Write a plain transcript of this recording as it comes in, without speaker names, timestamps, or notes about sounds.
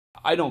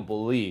I don't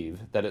believe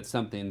that it's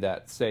something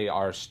that, say,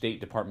 our State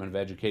Department of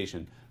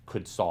Education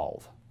could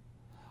solve.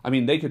 I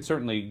mean, they could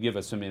certainly give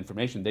us some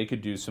information. They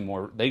could do some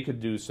more. They could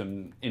do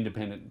some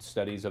independent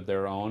studies of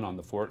their own on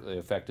the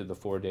effect of the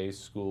 4-day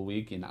school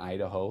week in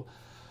Idaho.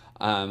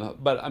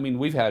 But I mean,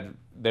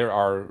 there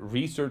are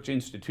research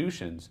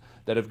institutions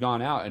that have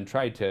gone out and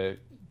tried to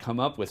come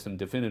up with some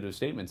definitive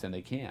statements, and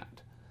they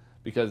can't,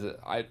 because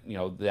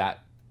that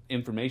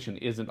information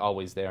isn't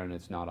always there and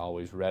it's not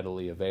always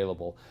readily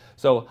available.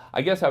 So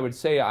I guess I would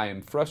say I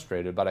am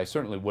frustrated, but I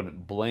certainly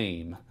wouldn't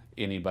blame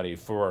anybody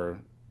for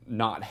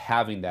not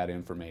having that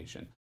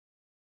information.